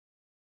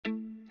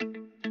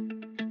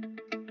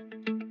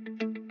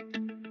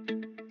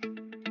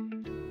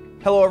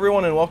Hello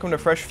everyone and welcome to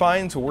Fresh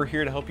Finds, where we're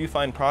here to help you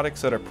find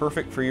products that are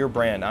perfect for your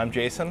brand. I'm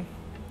Jason.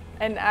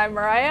 And I'm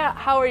Mariah.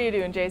 How are you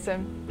doing,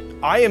 Jason?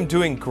 I am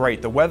doing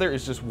great. The weather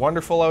is just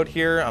wonderful out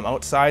here. I'm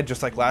outside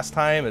just like last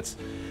time. It's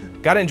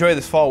got to enjoy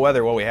this fall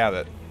weather while we have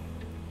it.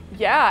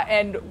 Yeah,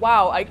 and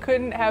wow, I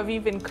couldn't have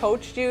even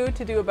coached you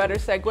to do a better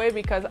segue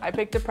because I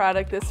picked a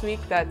product this week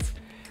that's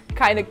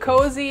kind of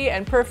cozy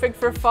and perfect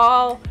for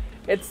fall.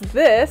 It's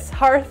this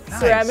Hearth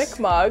ceramic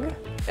mug.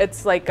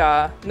 It's like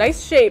a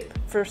nice shape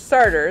for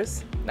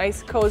starters,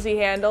 nice cozy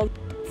handle,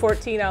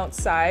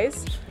 14-ounce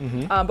size.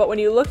 But when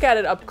you look at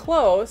it up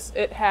close,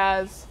 it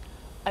has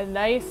a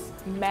nice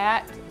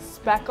matte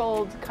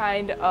speckled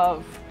kind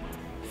of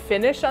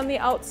finish on the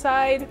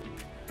outside.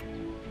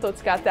 So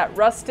it's got that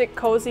rustic,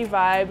 cozy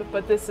vibe,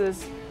 but this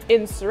is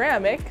in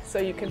ceramic, so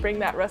you can bring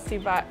that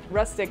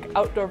rustic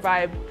outdoor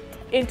vibe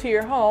into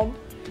your home.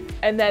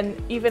 And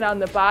then even on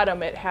the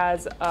bottom, it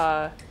has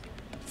a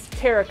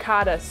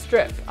terracotta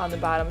strip on the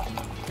bottom.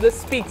 This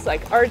speaks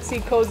like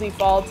artsy, cozy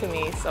fall to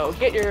me. So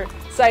get your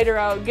cider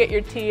out, get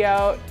your tea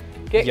out,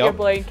 get your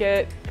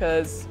blanket,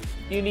 because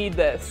you need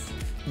this.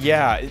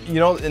 Yeah, you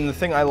know, and the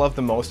thing I love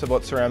the most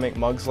about ceramic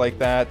mugs like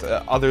that,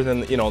 other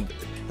than, you know,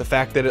 the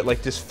fact that it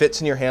like just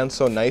fits in your hand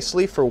so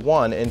nicely, for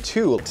one, and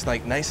two, it's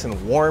like nice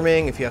and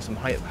warming. If you have some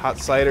hot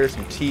cider,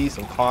 some tea,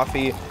 some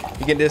coffee,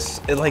 you can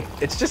just,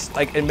 it's just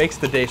like, it makes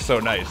the day so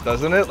nice,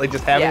 doesn't it? Like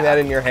just having that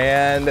in your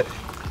hand,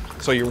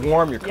 so you're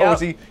warm, you're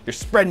cozy, you're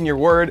spreading your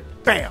word,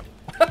 bam!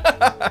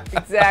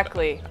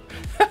 Exactly.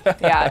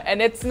 Yeah,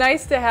 and it's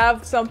nice to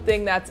have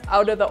something that's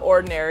out of the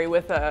ordinary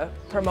with a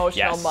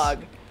promotional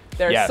mug.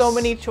 There's so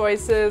many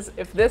choices.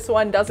 If this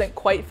one doesn't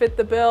quite fit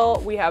the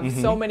bill, we have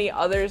so many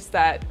others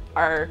that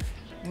are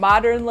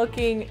modern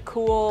looking,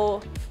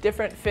 cool,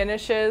 different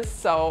finishes.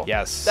 So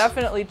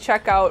definitely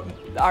check out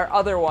our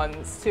other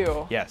ones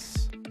too. Yes.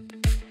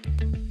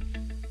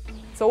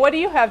 So what do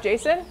you have,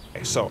 Jason?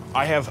 So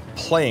I have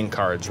playing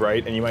cards,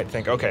 right? And you might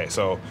think, okay,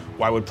 so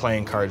why would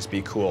playing cards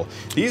be cool?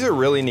 These are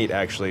really neat,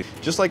 actually.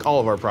 Just like all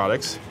of our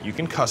products, you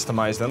can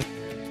customize them.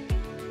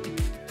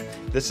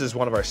 This is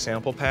one of our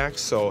sample packs,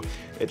 so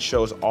it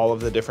shows all of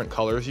the different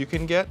colors you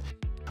can get.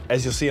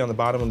 As you'll see on the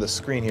bottom of the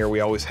screen here,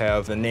 we always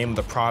have the name of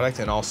the product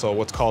and also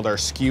what's called our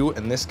SKU.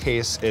 In this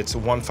case, it's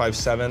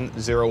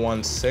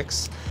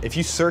 157016. If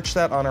you search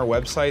that on our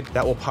website,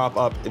 that will pop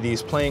up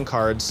these playing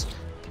cards.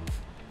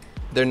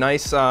 They're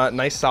nice,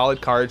 nice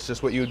solid cards,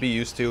 just what you would be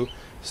used to.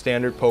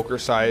 Standard poker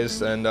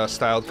size and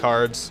styled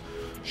cards.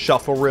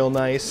 Shuffle real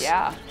nice.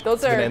 Yeah,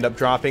 those are gonna end up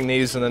dropping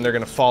these and then they're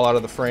gonna fall out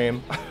of the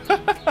frame.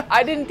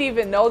 I didn't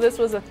even know this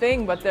was a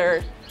thing, but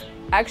they're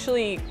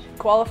actually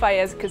qualify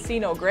as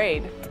casino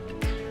grade.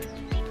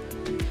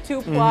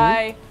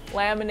 Two-ply,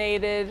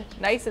 laminated,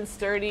 nice and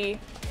sturdy.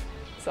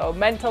 So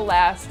meant to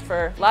last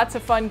for lots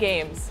of fun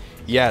games.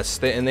 Yes,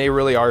 and they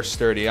really are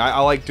sturdy. I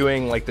like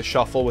doing like the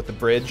shuffle with the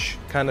bridge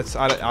kind of.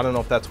 I don't know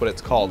if that's what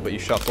it's called, but you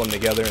shuffle them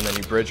together and then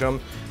you bridge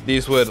them.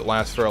 These would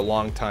last for a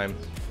long time.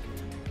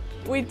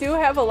 We do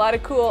have a lot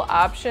of cool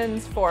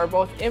options for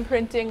both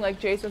imprinting, like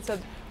Jason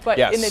said, but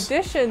in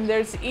addition,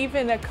 there's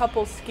even a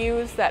couple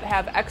SKUs that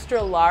have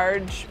extra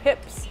large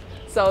pips.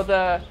 So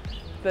the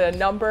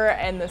number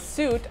and the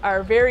suit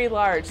are very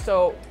large.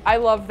 So I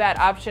love that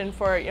option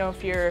for, you know,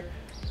 if you're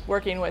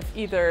working with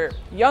either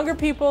younger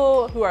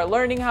people who are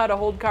learning how to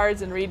hold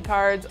cards and read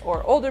cards,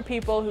 or older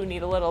people who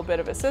need a little bit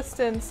of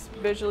assistance,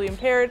 visually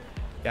impaired.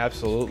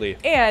 Absolutely.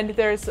 And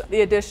there's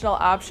the additional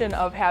option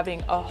of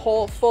having a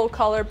whole full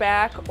color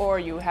back, or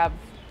you have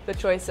the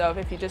choice of,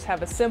 if you just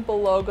have a simple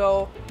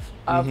logo,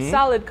 of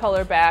solid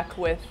color back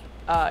with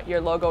your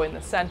logo in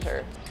the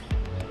center.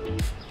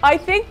 I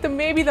think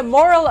maybe the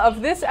moral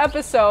of this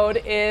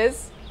episode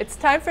is it's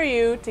time for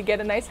you to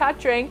get a nice hot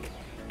drink,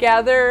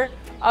 gather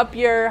up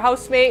your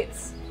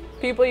housemates,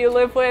 people you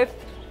live with,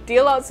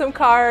 deal out some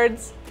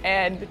cards,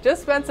 and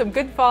just spend some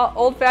good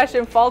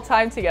old-fashioned fall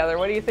time together.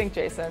 What do you think,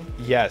 Jason?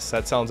 Yes,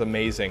 that sounds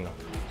amazing.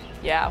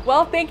 Yeah,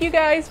 well, thank you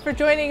guys for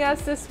joining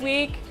us this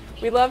week.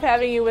 We love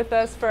having you with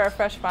us for our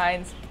Fresh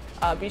Finds.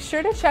 Be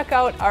sure to check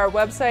out our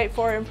website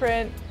for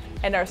Imprint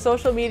and our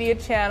social media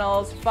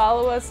channels.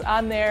 Follow us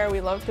on there.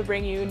 We love to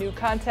bring you new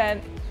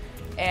content.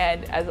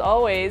 And as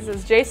always,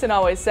 as Jason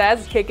always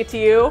says, kick it to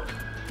you.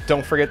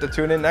 Don't forget to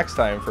tune in next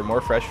time for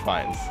more Fresh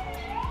Finds.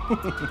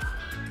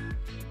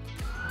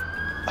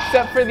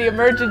 Except for the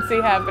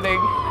emergency happening.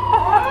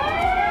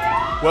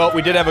 Well,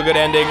 we did have a good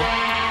ending.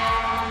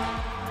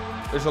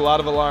 There's a lot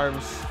of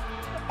alarms.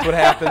 That's what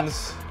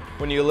happens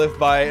when you live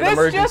by an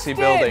emergency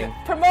building.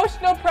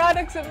 Promotional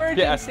products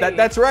emergency. Yes,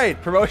 that's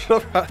right. Promotional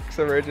products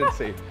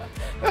emergency.